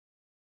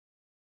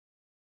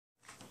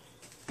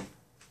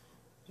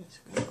Just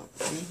gonna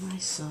weigh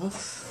myself.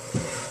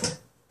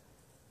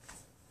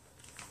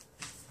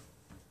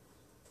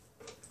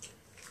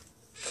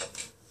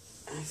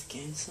 I've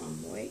gained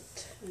some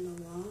weight in a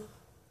while.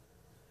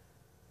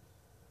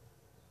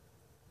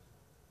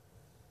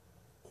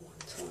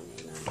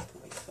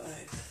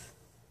 129.5.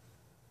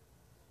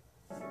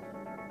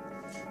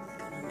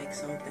 Gonna make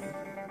something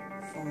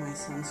for my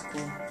son's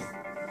school.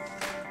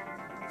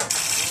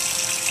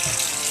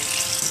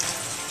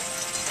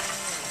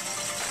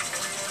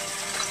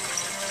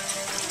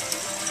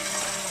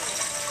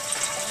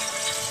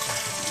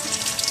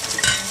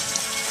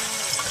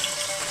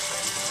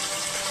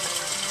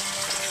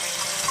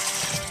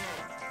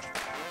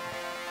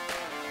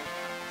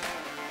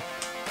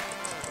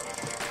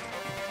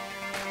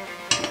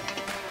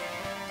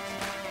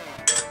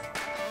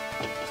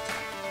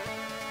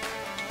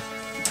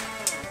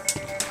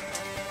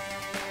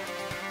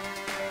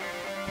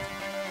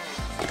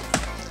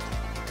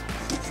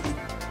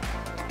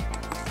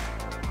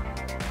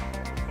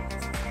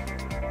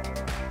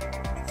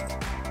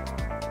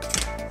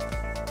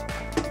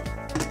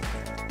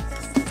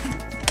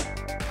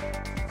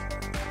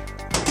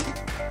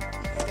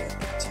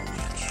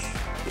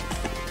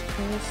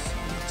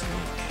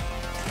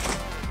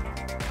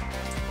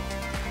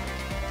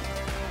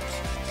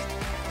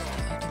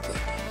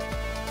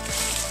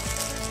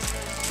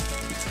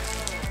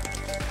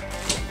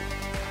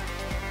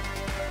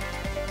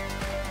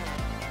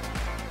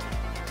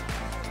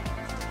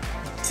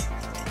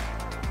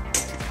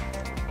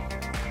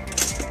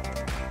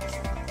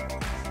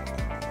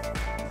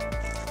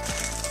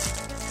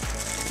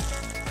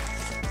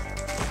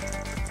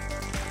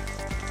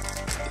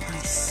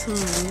 Son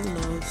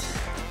loves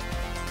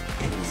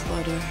peanut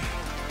butter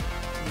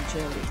and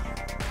jelly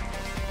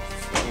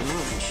for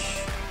lunch,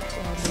 so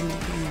I'll be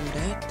making him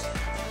that.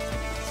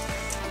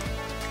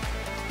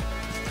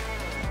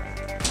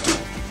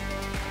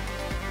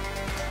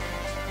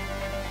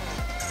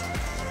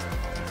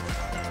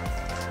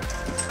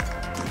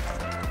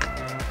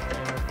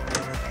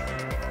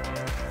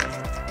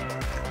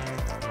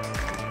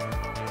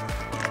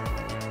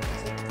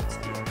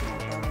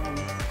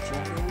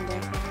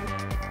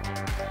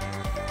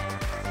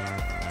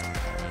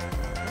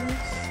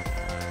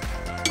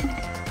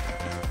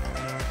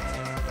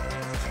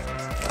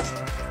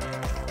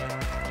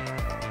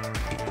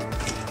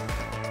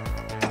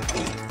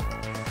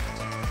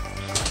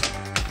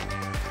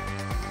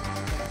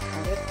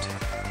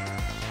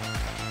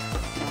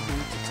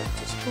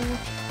 If I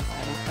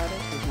don't cut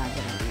it, he's not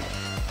going to eat it.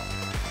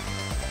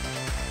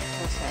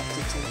 Just have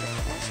to take the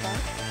first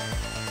out.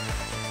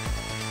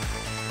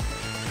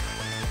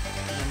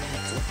 And then I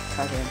have to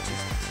cut it into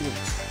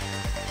cubes.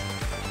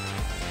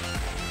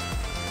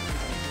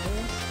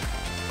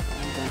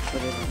 And then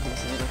put it in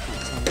his little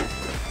container.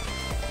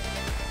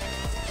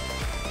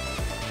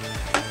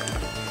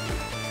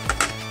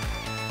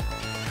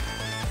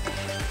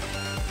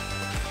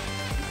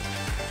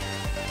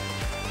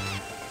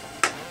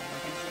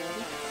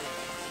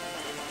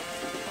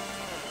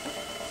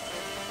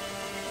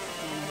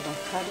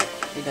 Cut it,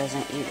 he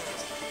doesn't eat it.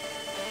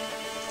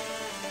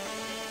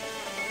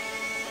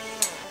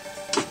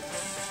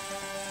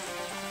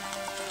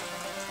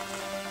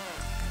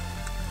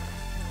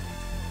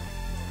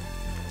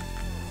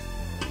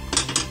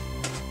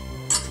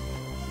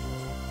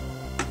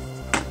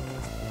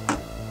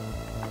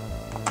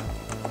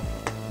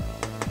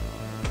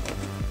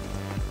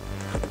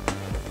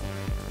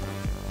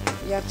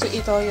 You have to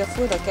eat all your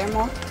food, okay,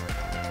 Mom?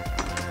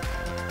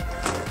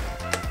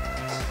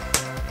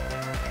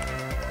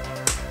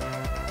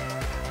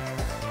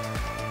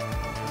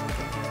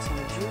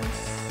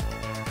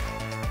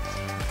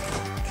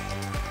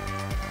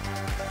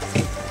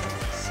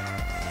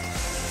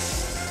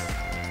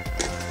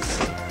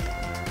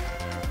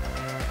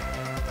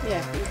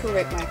 Yeah, you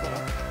correct my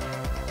girl.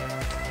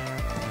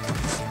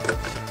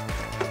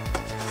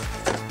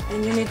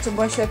 And you need to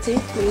brush your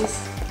teeth,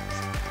 please.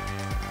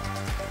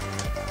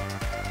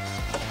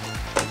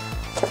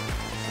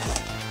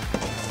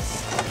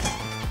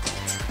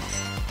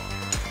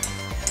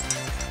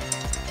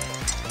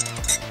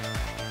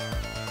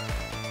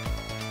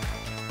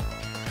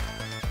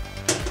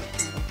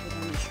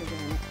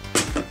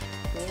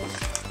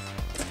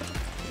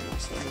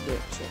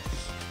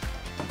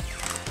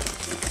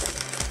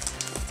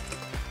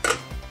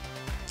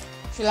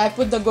 Should I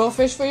put the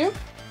goldfish for you?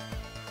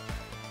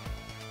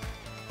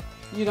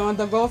 You don't want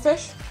the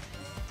goldfish?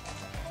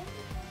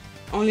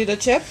 Only the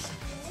chip?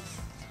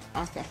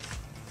 Okay.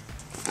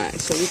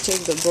 Alright, so we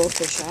take the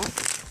goldfish out.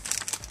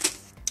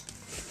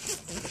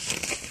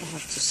 I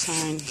have to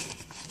sign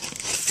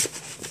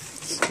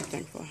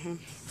something for him.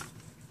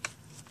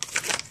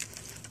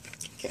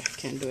 Okay, I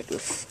can't do it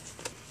with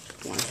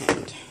one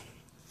hand.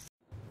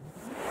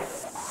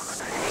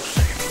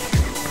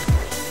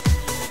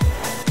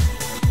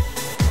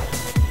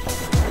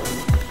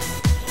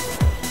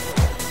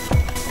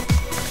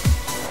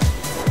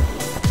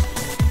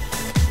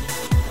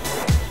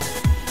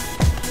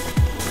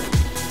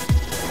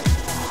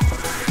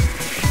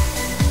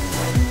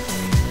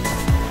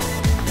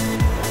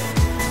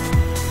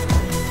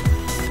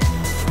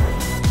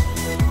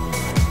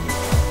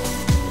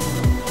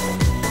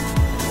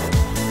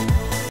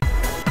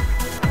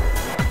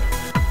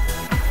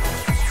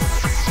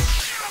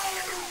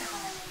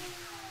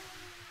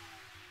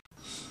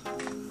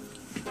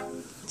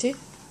 dirty.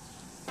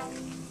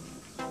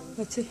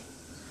 Let's see.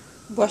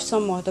 Brush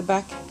some water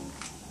back.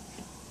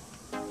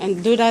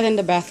 And do that in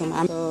the bathroom.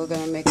 I'm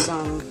gonna make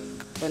some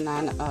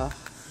banana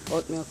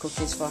oatmeal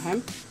cookies for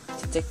him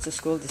to take to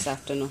school this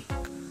afternoon.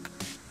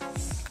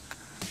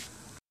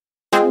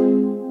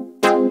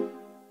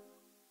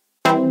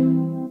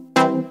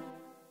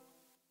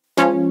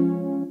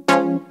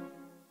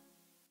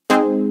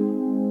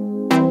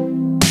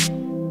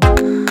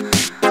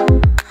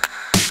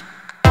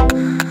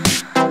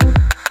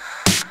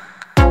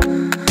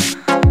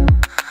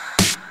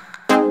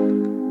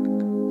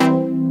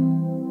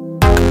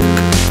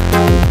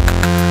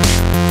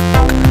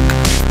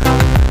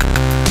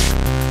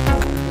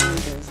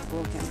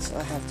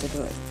 To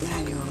do it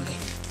manually.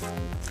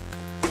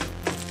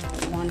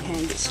 One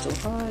hand is too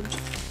hard,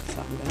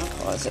 so I'm gonna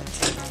pause it.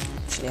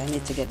 Actually, I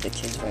need to get the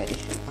kids ready.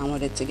 I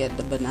wanted to get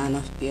the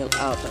banana peel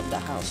out of the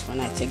house when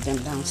I take them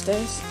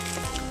downstairs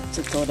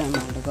to throw them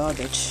on the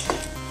garbage,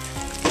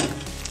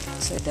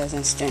 so it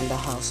doesn't stay in the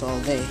house all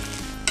day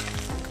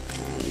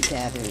and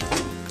gather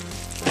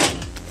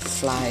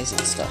flies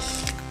and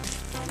stuff.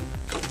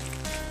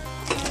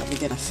 We're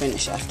gonna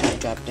finish after I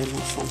drop them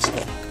off from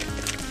school.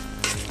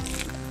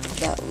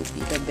 That will be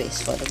the base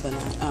for the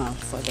banana,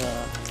 for the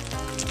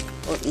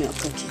oatmeal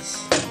cookies.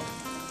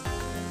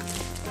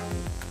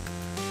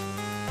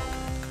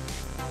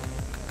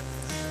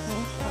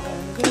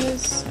 There it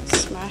is. I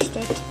smashed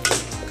it.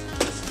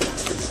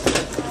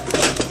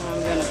 I'm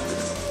gonna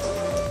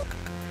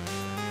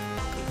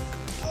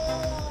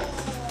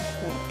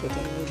put a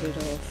little bit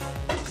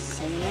of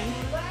cinnamon.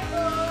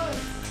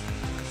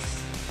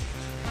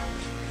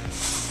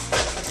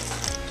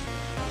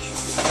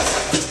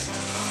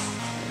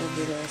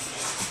 Bit of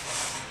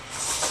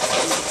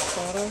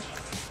powder.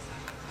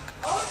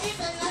 Oh, there's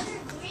another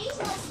green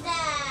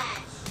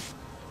mustache.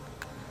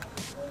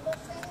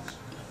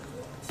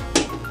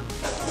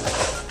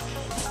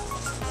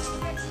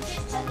 You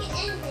just took it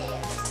in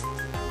there.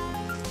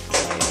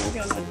 I'm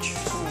gonna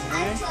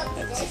try.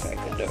 Let's see if I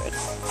can do it.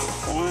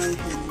 One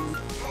hand.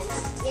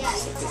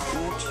 That's a bit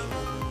much.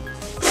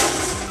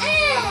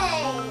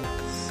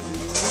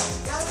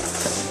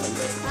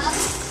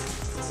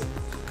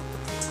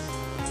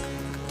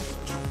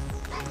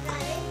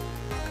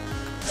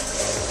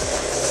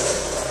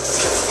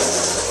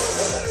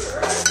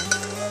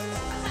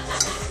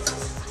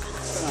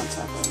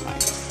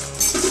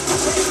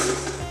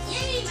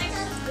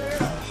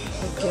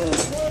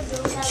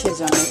 Kids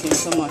are making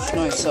so much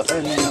noise so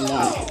early in the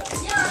morning.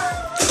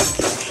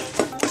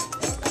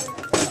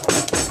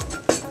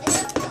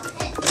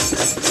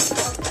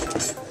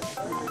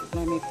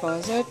 Let me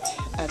pause it,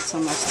 add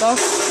some more stuff.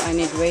 I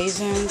need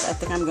raisins. I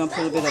think I'm going to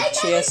put a bit of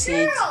chia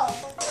seeds.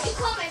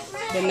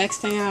 The next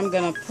thing I'm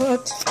going to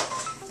put,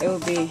 it will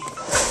be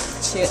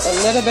a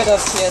little bit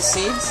of chia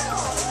seeds.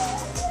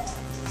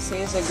 See,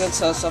 it's a good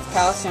source of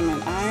calcium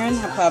and iron.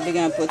 I'm probably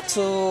going to put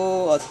 2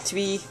 or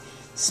 3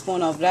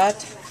 spoons of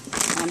that.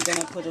 I'm going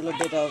to put a little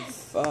bit of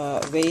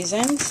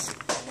raisins.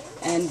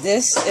 And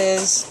this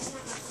is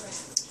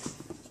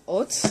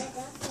oats.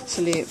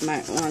 Actually,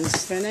 my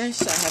one's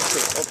finished. I have to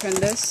open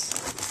this.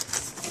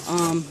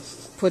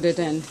 Put it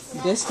in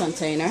this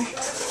container.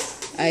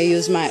 I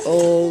use my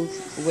old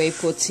whey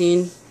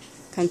protein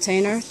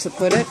container to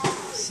put it.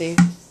 See,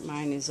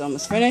 mine is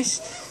almost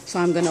finished. So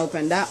I'm going to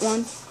open that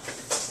one.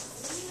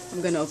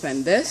 I'm going to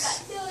open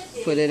this.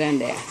 Put it in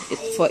there.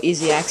 It's for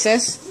easy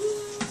access.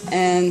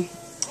 And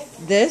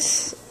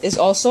this is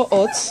also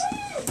oats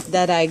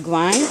that I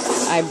grind.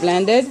 I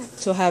blended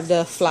to have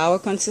the flour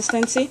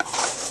consistency.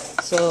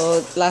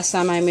 So last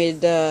time I made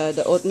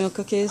the oatmeal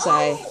cookies,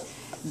 I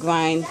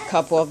grind a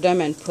couple of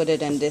them and put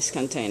it in this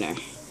container.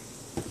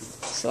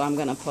 So I'm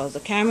gonna pause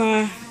the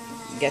camera,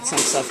 get some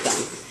stuff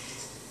done.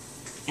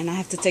 And I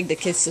have to take the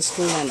kids to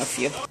school in a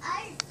few.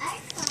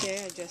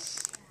 Okay, I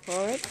just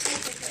pour it.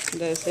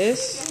 There's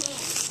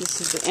this.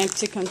 This is the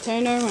empty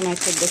container when I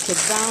take the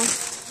kids down.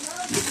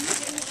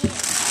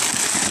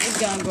 It's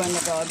gonna go in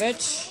the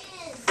garbage.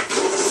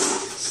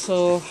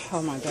 So,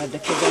 oh my god, the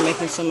kids are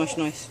making so much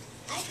noise.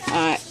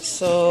 Alright,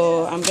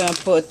 so I'm gonna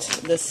put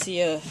the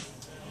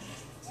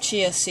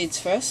chia seeds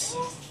first.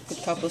 Put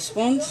a couple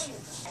spoons.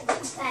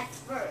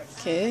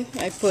 Okay,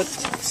 I put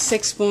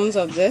 6 spoons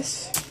of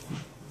this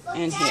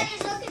in here.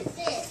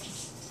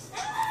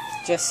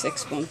 Just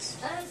 6 spoons.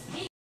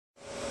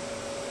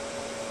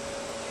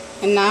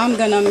 And now I'm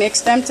gonna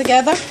mix them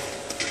together.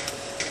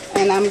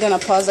 And I'm gonna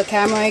pause the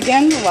camera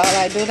again while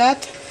I do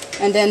that.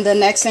 And then the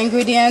next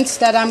ingredients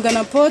that I'm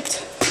gonna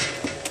put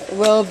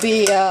will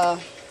be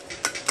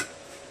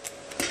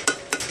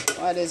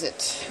what is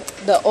it?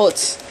 The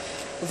oats.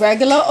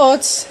 Regular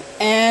oats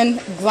and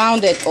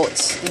grounded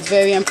oats. It's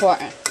very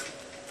important.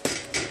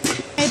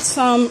 I made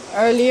some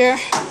earlier.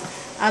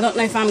 I don't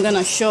know if I'm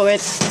gonna show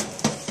it.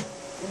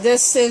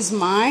 This is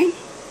mine.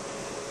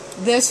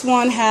 This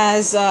one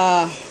has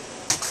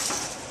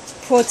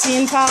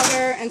protein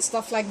powder and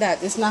stuff like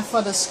that. It's not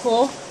for the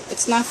school.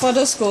 It's not for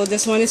the school.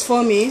 This one is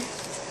for me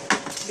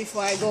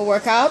before I go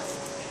work out.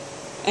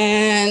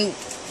 And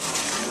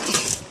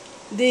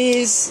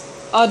these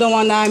other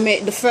one that I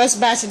made, the first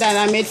batch that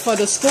I made for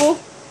the school,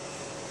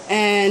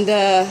 and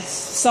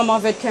some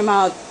of it came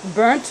out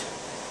burnt.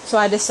 So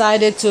I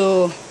decided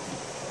to,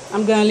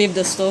 I'm gonna leave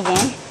the stove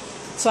on.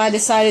 So I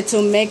decided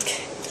to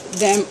make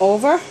them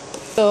over.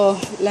 So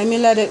let me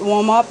let it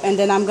warm up, and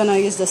then I'm gonna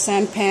use the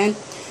same pan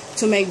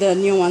to make the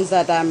new ones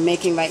that I'm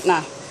making right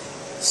now.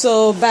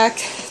 So back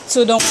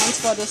to the ones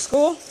for the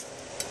school.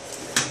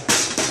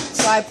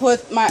 So I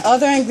put my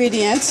other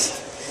ingredients.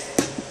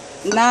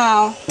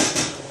 Now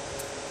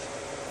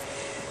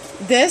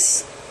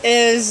this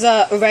is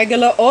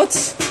regular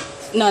oats.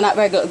 No, not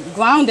regular,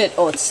 grounded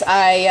oats.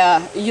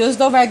 I used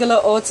the regular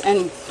oats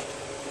and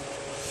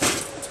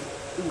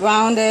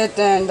ground it,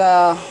 and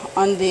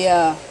on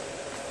the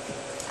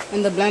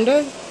in the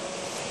blender,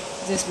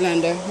 this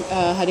blender,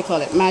 how do you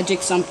call it,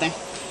 magic something.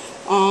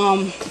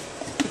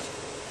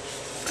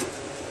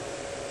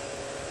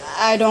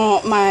 I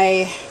don't,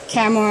 my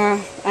camera,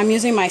 I'm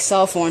using my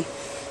cell phone.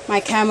 My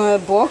camera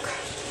broke.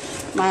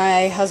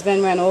 My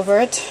husband ran over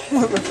it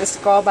with his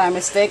car by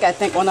mistake. I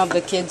think one of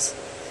the kids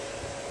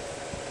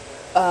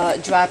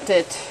dropped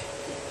it,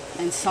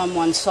 and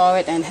someone saw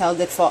it and held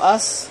it for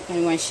us,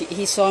 and when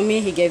he saw me,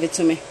 he gave it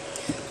to me.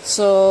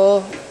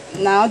 So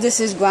now this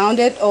is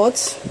grounded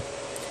oats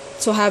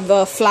to have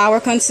a flour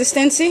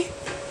consistency.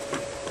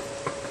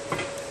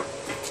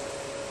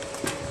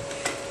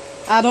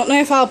 I don't know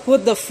if I'll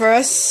put the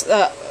first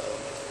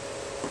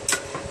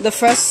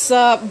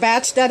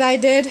batch that I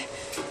did.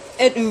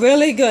 It's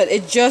really good.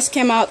 It just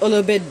came out a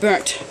little bit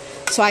burnt,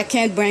 so I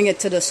can't bring it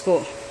to the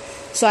school.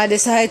 So I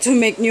decided to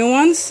make new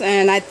ones,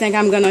 and I think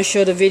I'm gonna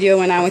show the video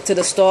when I went to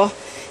the store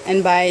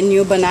and buy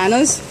new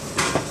bananas,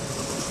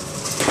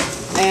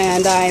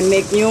 and I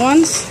make new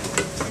ones.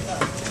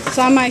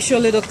 So I might show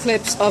little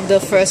clips of the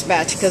first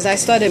batch, because I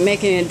started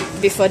making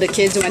it before the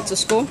kids went to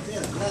school.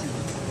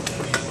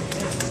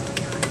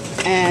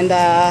 And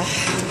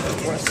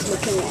worst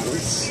looking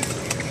ones,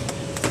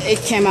 it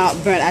came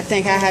out burnt. I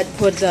think I had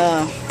put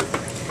the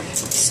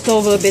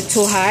stove a little bit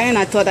too high, and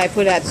I thought I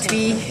put it at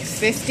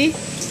 350,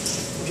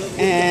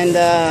 and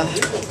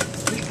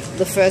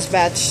the first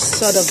batch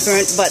sort of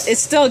burnt, but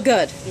it's still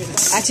good.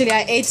 Actually,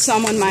 I ate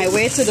some on my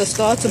way to the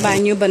store to buy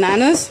new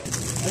bananas.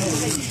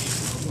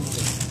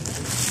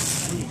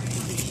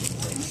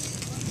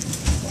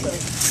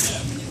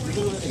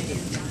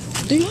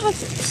 Do you have,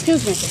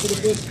 excuse me,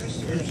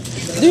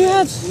 do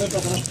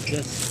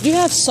you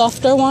have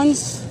softer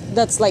ones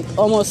that's like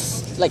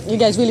almost like you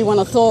guys really want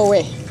to throw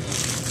away?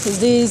 Because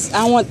these,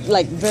 I want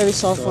like very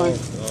soft ones.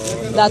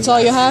 That's all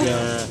you have?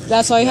 Yeah.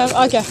 That's all you have?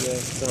 Okay. Yeah,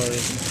 sorry.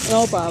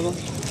 No problem.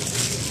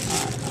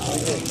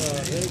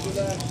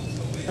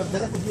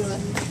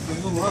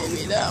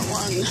 Maybe that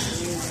one.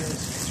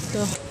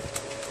 So,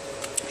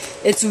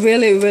 it's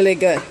really, really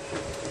good.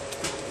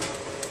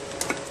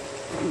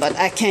 But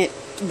I can't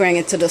bring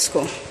it to the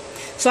school.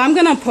 So I'm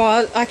gonna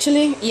pause,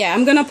 actually, yeah,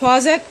 I'm gonna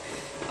pause it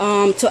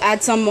to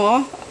add some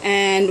more,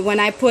 and when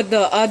I put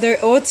the other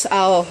oats,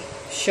 I'll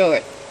show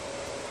it.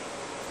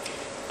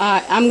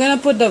 I'm gonna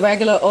put the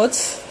regular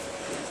oats,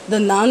 the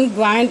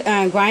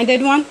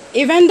non-grinded one.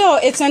 Even though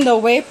it's in the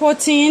whey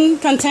protein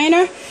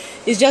container,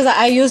 it's just that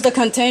I use the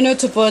container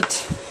to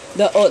put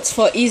the oats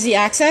for easy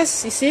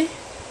access. You see,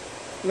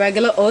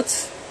 regular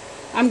oats.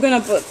 I'm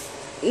gonna put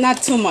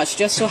not too much,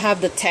 just to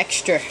have the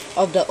texture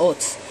of the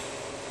oats,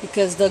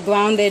 because the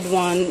grounded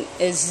one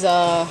is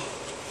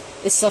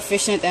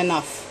sufficient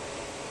enough.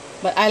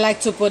 But I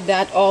like to put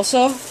that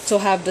also to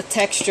have the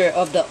texture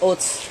of the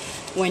oats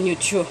when you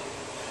chew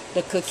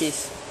the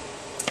cookies.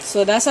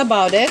 So that's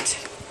about it,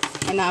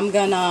 and I'm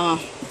gonna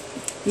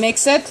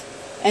mix it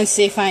and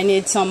see if I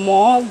need some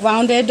more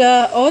grounded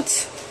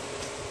oats.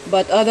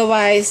 But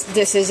otherwise,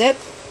 this is it.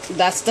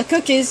 That's the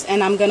cookies,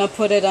 and I'm gonna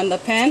put it on the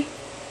pan,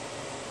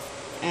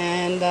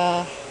 and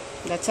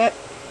that's it.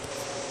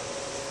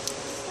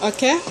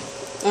 Okay,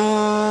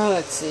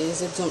 let's see,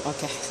 is it zoom?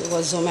 Okay, it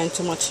was zoom in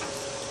too much.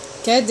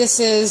 Okay, this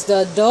is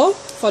the dough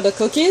for the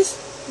cookies.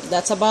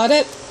 That's about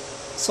it.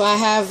 So I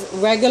have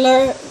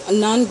regular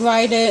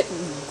non-grinded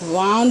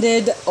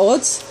grounded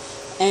oats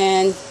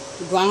and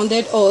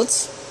grounded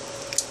oats,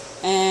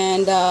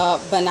 and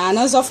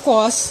bananas, of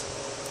course,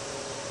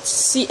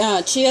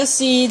 chia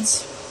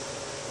seeds,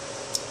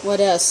 what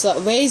else,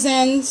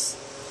 raisins,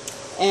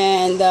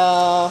 and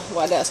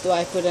what else do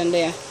I put in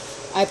there?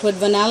 I put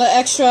vanilla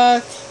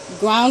extract,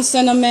 ground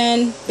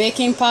cinnamon,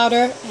 baking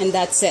powder, and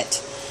that's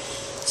it.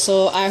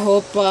 So I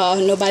hope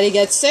nobody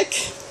gets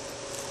sick.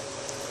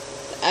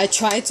 I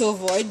try to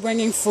avoid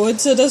bringing food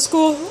to the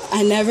school.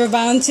 I never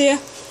volunteer,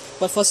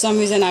 but for some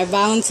reason I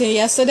volunteered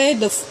yesterday.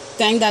 The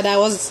thing that I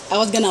was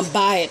gonna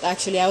buy it,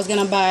 actually. I was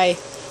gonna buy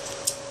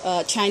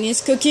Chinese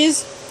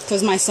cookies,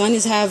 because my son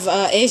is half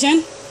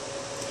Asian.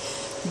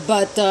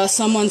 But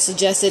someone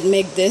suggested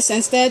make this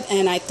instead,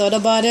 and I thought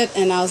about it,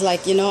 and I was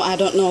like, you know, I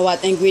don't know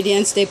what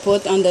ingredients they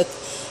put on the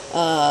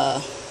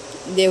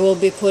they will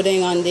be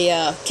putting on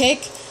the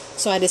cake.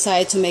 So I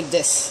decided to make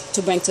this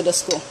to bring to the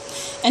school,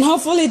 and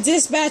hopefully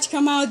this batch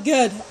come out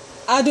good.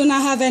 I do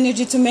not have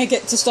energy to make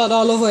it to start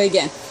all over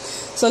again,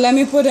 so let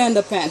me put it in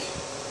the pan.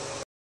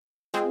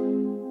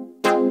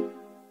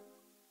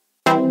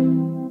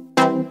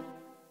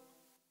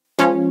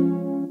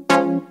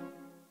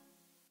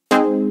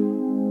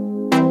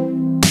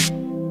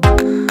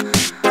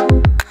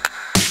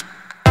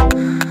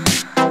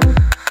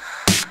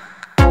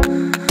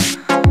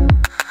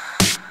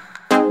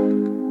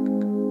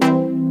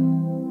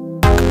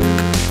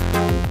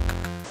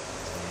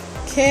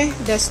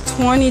 there's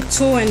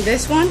 22 in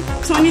this one,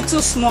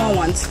 22 small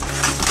ones.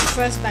 The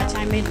first batch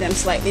I made them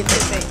slightly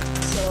too big,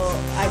 so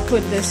I put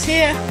this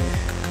here.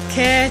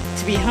 Okay,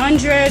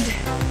 300.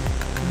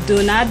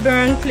 Do not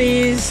burn,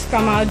 please.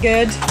 Come out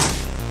good.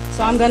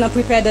 So I'm gonna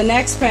prepare the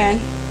next pan.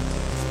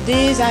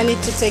 These I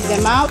need to take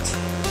them out.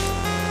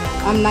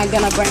 I'm not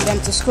gonna bring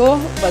them to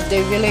school, but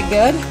they're really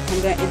good.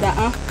 I'm gonna eat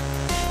that.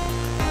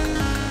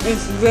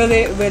 It's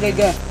really, really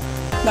good.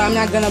 But I'm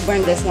not gonna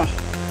bring this one.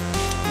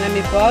 Let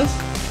me pause.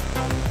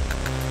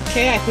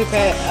 Okay, I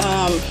prepare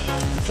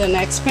the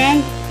next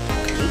pan.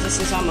 And this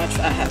is how much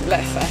I have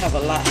left. I have a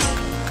lot.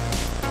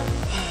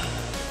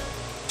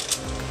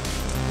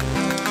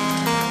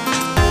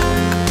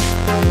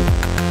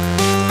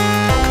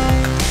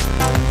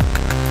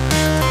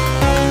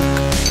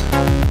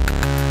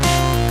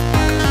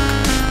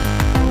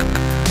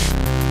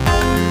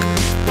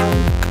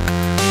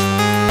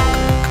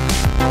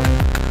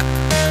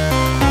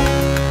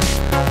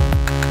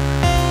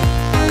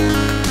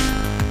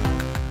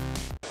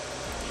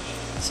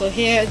 So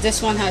here,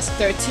 this one has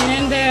 13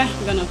 in there.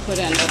 I'm gonna put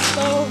it on the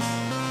stove.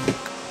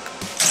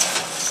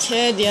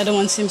 Okay, the other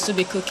one seems to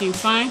be cooking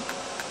fine.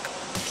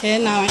 Okay,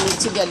 now I need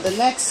to get the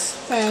next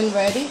pan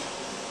ready.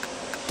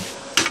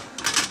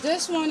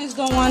 This one is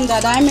the one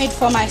that I made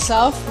for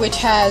myself, which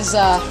has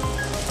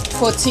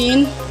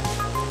 14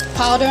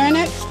 powder in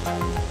it.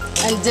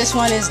 And this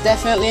one is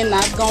definitely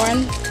not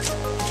going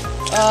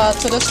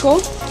to the school.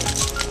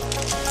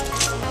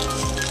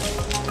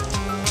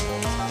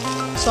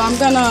 So I'm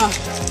gonna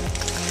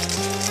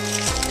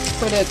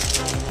put it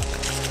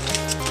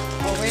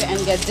away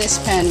and get this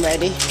pan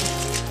ready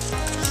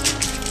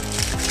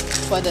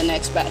for the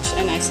next batch,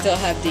 and I still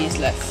have these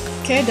left.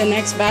 Okay, the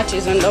next batch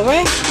is on the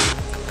way.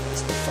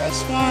 It's the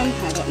first one.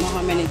 I don't know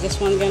how many this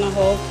one's gonna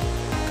hold.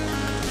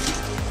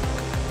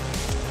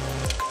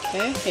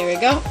 Okay, here we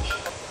go.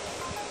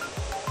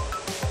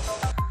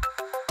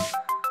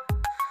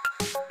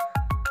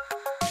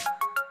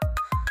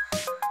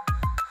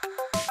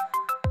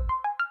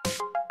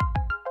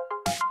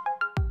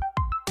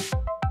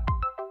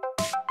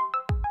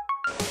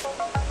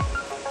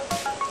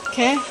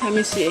 Okay, let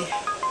me see.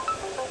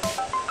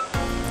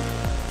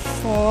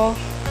 4,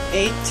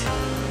 8,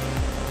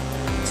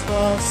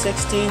 12,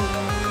 16,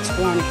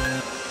 20.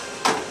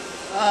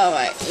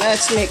 Alright,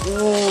 let's make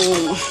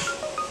room.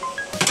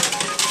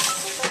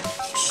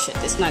 Shit,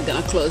 it's not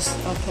gonna close.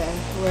 Okay,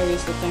 where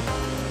is the thing?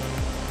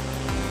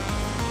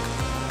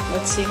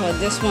 Let's see how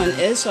this one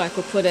is so I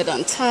could put it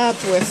on top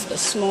with the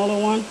smaller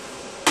one.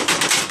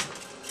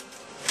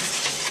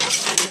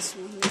 This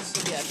one needs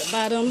to be at the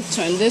bottom.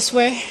 Turn this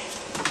way.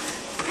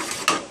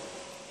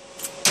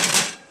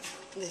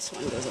 This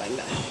one goes like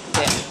that.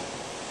 Yeah.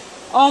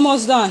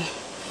 Almost done.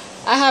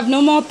 I have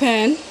no more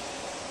pan,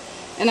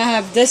 and I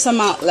have this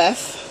amount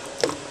left.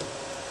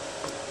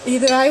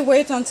 Either I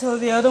wait until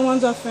the other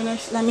ones are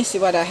finished. Let me see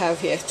what I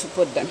have here to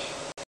put them.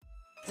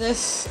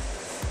 This,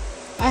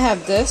 I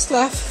have this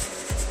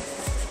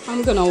left.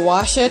 I'm gonna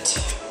wash it.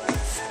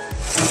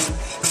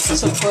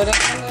 So put it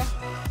in there.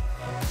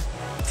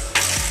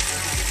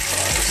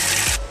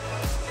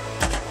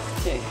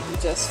 Okay, I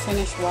just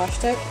finished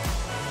washed it.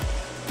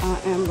 I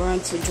am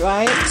going to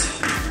dry it.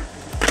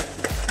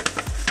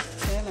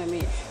 Okay, let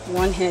me,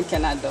 one hand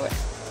cannot do it.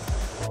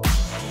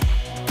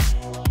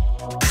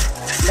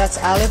 That's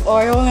olive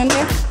oil in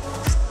there.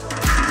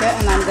 Okay,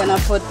 and I'm gonna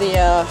put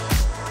the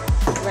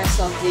rest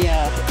of the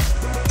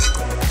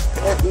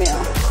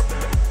oatmeal.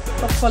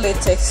 Hopefully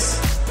it takes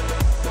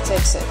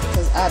it,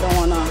 because I don't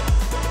wanna,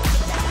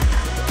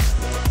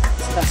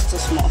 that's too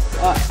small.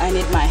 Oh, I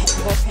need my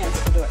both hands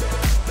to do it.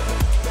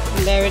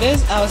 And there it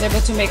is. I was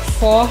able to make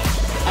 4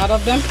 out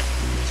of them.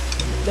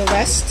 The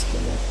rest,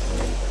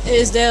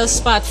 is there a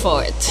spot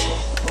for it?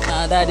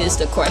 That is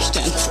the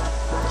question.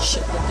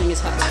 Shit, the thing is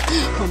hot.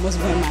 Almost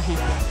burned my hand.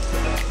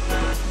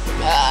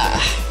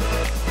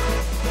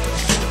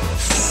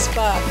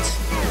 Spot.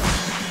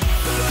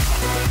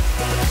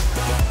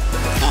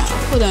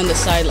 Put it on the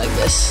side like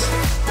this.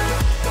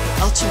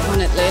 I'll check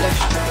on it later.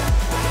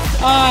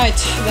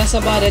 Alright, that's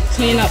about it.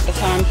 Clean up the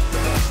farm.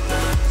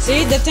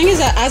 See, the thing is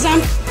that as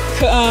I'm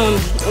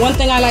one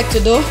thing I like to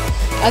do,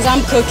 as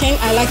I'm cooking,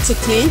 I like to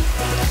clean.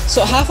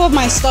 So half of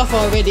my stuff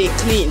already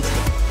cleaned.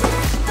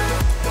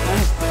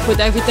 I put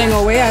everything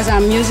away as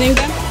I'm using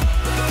them.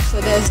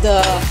 So there's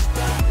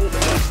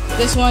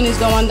this one is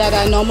the one that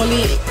I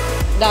normally,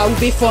 that would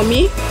be for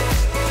me.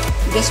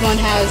 This one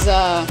has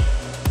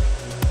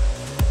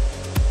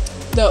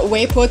the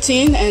whey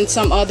protein and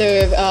some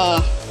other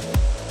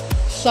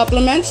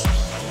supplements.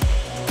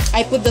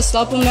 I put the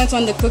supplements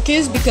on the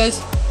cookies because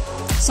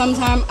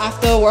sometime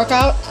after a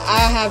workout I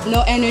have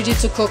no energy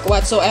to cook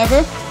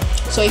whatsoever.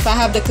 So if I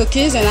have the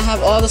cookies and I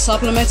have all the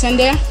supplements in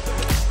there,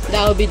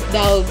 that'll be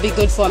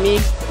good for me,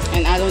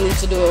 and I don't need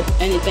to do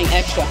anything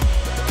extra.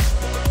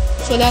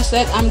 So that's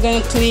it. I'm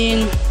gonna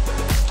clean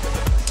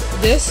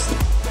this,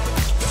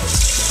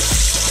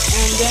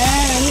 and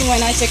then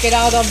when I take it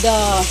out of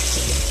the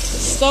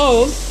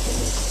stove,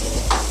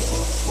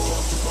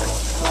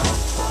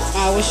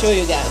 I will show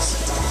you guys.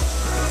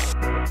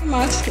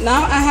 Much.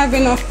 Now I have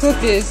enough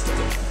cookies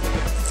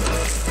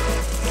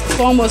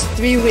for almost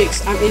 3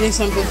 weeks. I'm eating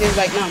some cookies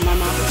right now. My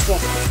mouth is full.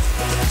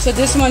 So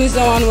this one is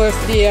the one with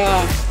the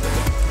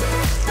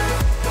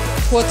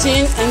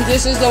protein, and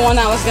this is the one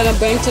I was gonna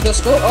bring to the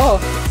school. Oh,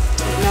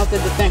 it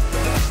melted the thing.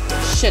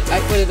 Shit,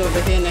 I put it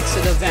over here next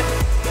to the vent.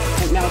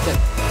 It melted.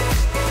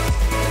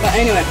 But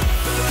anyway,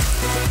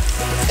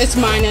 it's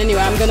mine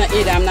anyway. I'm gonna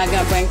eat it. I'm not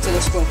gonna bring it to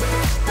the school.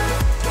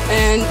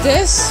 And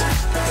this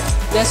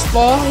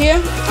ball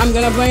here, I'm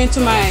gonna bring it to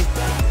my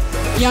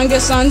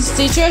youngest son's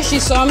teacher. She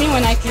saw me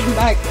when I came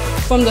back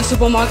from the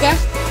supermarket,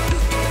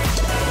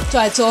 so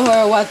I told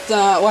her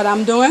what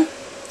I'm doing.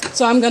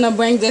 So I'm gonna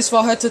bring this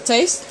for her to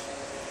taste,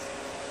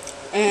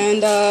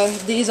 and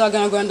these are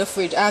gonna go in the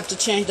fridge. I have to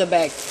change the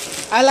bag.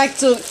 I like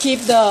to keep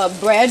the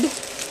bread,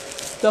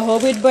 the whole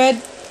wheat bread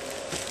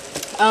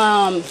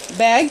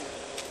bag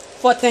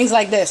for things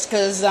like this,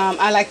 because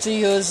I like to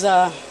use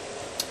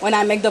when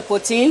I make the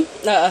protein,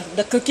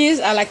 the cookies,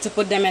 I like to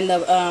put them in the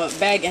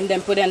bag and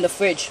then put it in the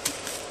fridge.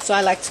 So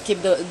I like to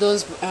keep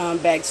those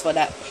bags for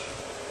that.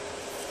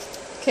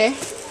 Okay,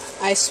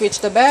 I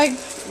switched the bag.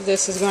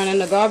 This is going in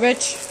the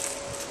garbage,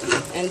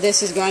 and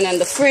this is going in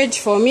the fridge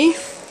for me.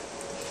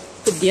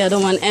 Put the other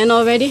one in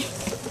already.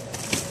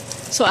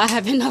 So I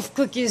have enough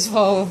cookies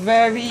for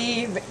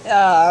very,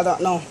 I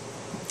don't know.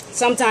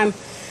 Sometime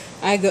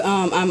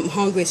I'm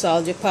hungry, so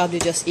I'll probably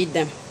just eat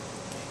them.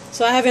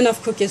 So I have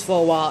enough cookies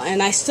for a while,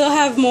 and I still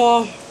have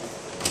more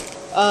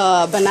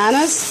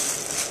bananas.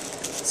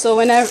 So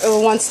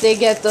once they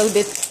get a little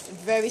bit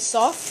very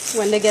soft,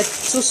 when they get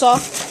too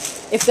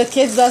soft, if the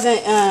kids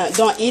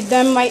don't eat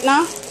them right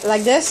now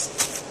like this,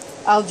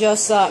 I'll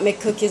just make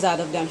cookies out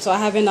of them. So I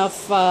have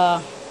enough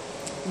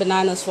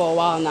bananas for a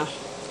while now,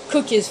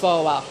 cookies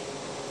for a while.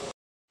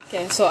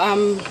 Okay, so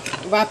I'm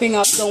wrapping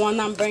up the one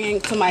I'm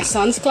bringing to my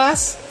son's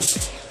class.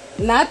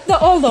 Not the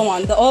older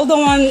one. The older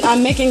one,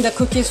 I'm making the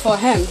cookies for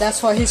him. That's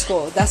for his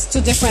school. That's two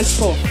different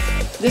schools.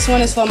 This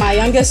one is for my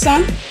youngest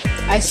son.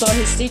 I saw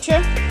his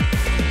teacher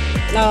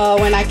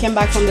when I came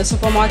back from the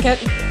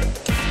supermarket,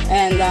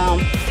 and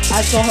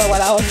I told her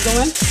what I was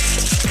doing.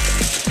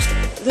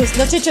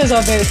 The teachers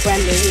are very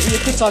friendly. You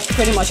could talk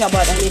pretty much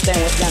about anything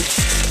with them.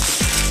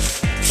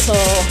 So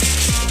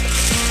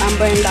I'm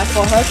bringing that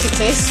for her to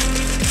taste.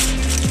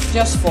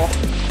 Just 4.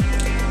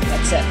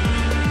 That's it.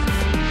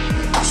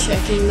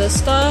 Checking the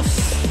stuff.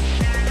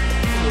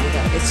 Oh my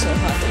god, it's so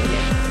hot in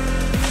here.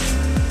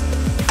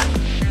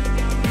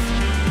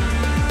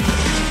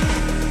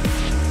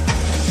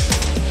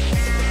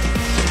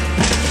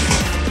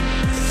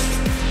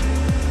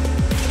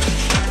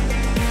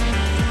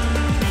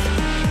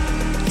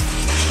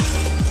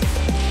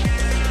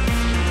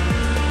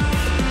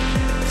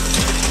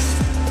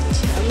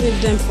 I'll leave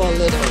them for a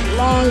little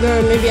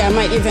longer. Maybe I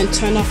might even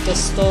turn off the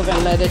stove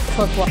and let it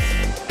cook.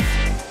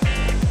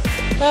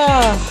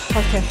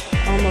 Okay,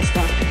 almost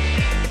done.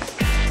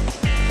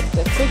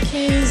 The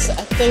cookies,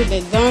 I think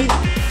they're done. I'm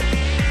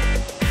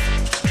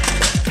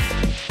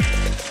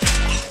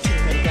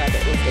gonna grab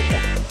it with it.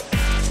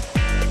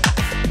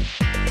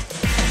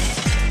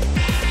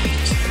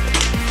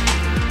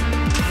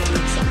 I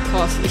need some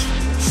coffee.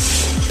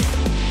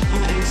 I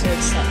am so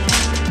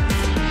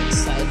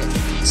excited.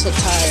 So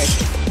tired.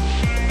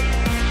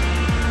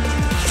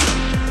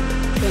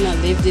 Gonna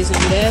leave these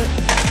in there.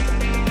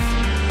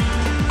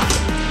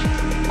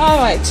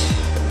 Alright,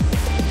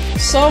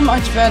 so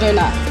much better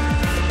now.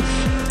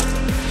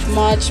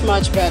 Much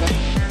better.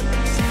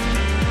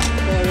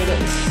 There it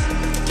is.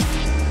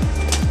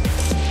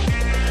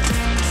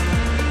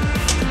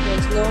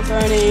 There's no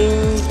burning.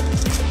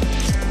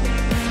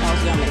 I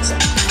was gonna mix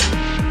it.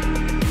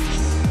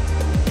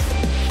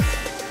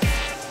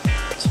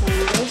 Turn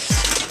this.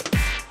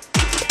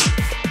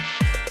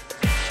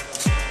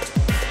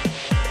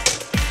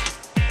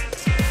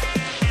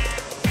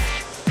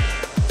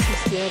 This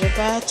is the other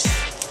batch.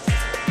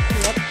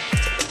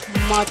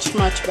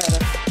 Much better.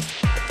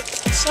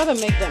 Sort of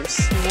make them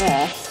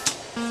small,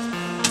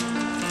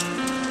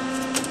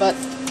 but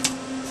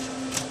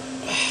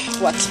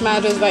what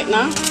matters right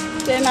now,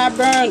 they're not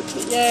burnt.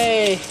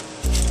 Yay!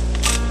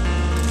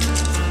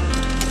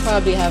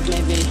 Probably have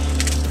maybe,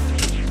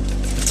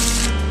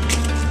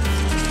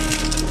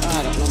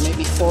 I don't know,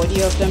 maybe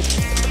 40 of them.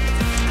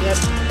 Yep.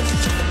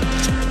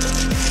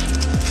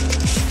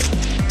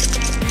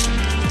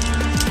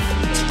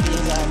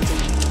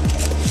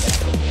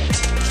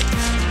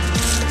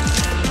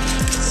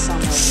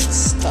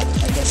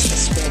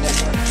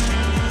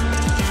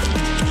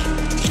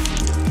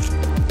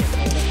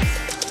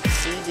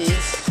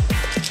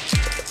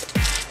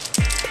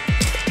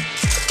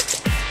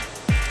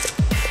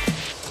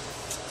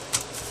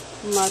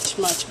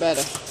 Much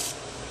better.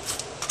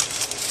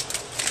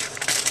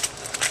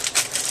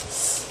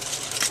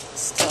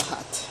 Still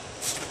hot.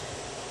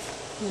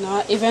 You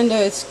know, even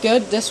though it's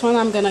good, this one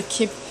I'm gonna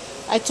keep.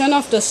 I turned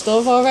off the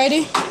stove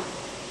already,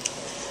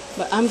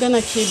 but I'm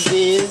gonna keep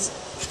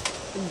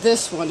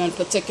this one in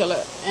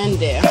particular in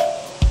there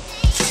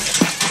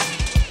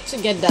to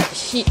get that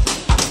heat.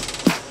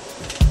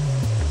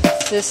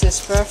 This is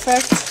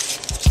perfect.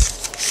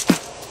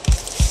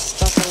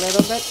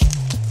 little bit.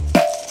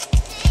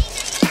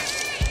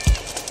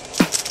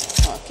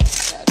 Okay,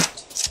 got it.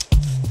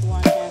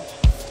 One hand.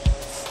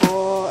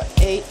 4,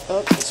 8.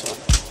 Oh, this one.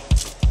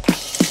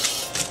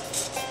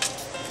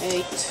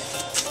 8,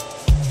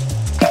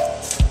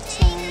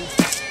 10,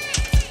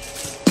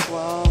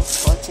 12,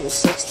 14,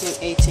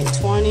 16, 18,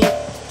 20,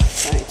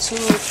 22,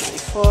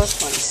 24,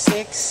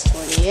 26,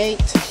 28,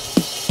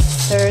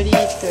 30,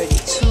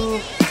 32,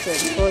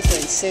 34,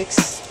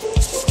 36,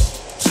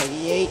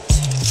 38,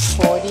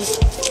 40.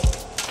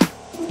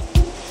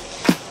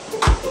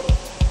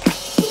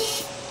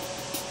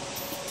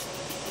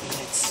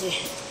 Let's see.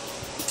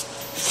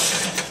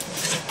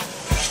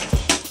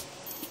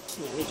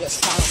 Let me just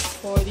count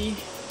 40,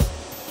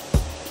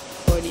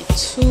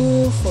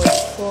 42,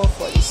 44,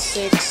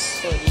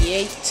 46,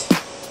 48,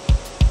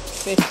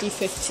 50,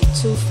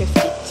 52,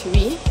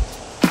 53,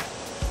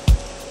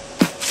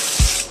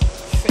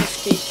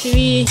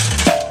 53.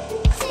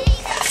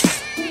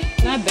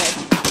 Not bad.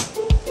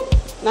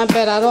 Not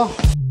bad at all.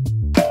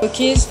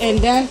 Cookies, and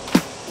then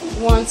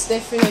once they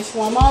finish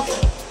warm up,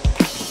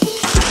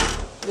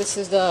 this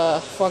is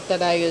the fork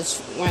that I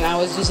used when I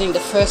was using the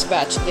first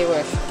batch. They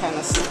were kind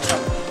of stuck.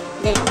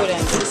 I'm gonna put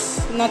in this.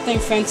 Nothing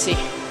fancy.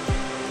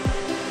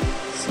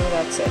 So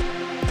that's it.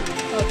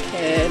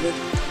 Okay, the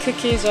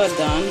cookies are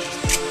done.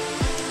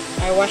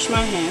 I wash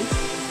my hands.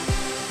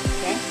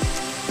 Okay.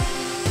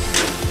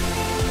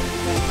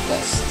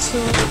 That's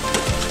 2.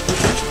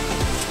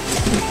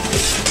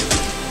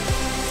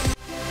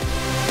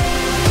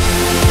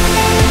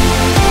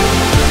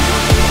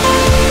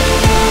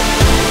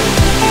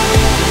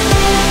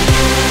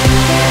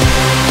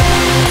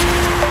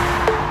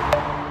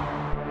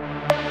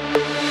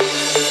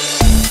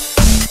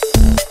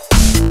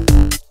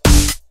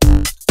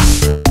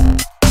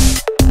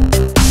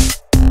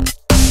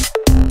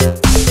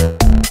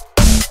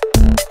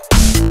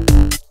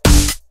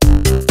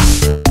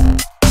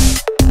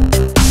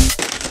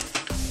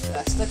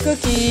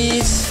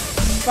 Cookies,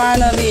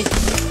 finally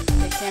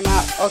they came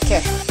out.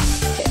 Okay,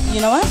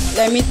 you know what,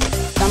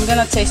 I'm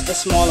gonna taste the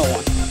smaller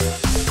one.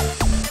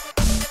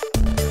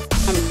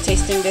 I'm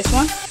tasting this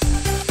one.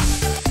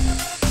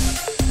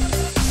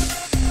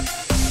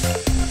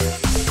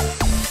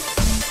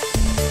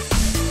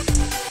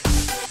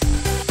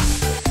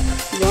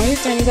 The only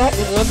thing that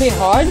is a little bit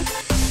hard,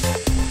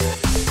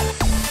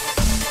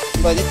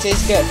 but it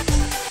tastes good.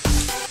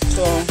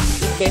 So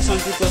it's based on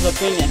people's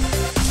opinion.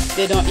 If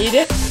they don't eat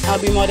it,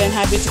 I'll be more than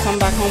happy to come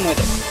back home with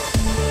it.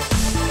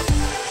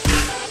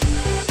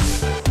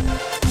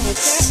 Okay,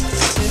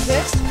 this is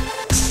it.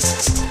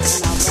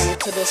 And I'll bring it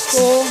to the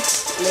school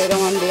later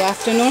on in the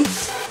afternoon.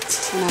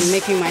 And I'm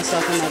making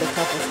myself another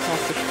cup of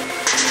coffee.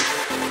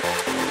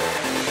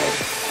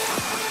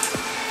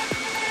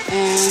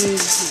 And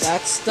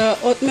that's the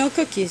oatmeal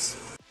cookies.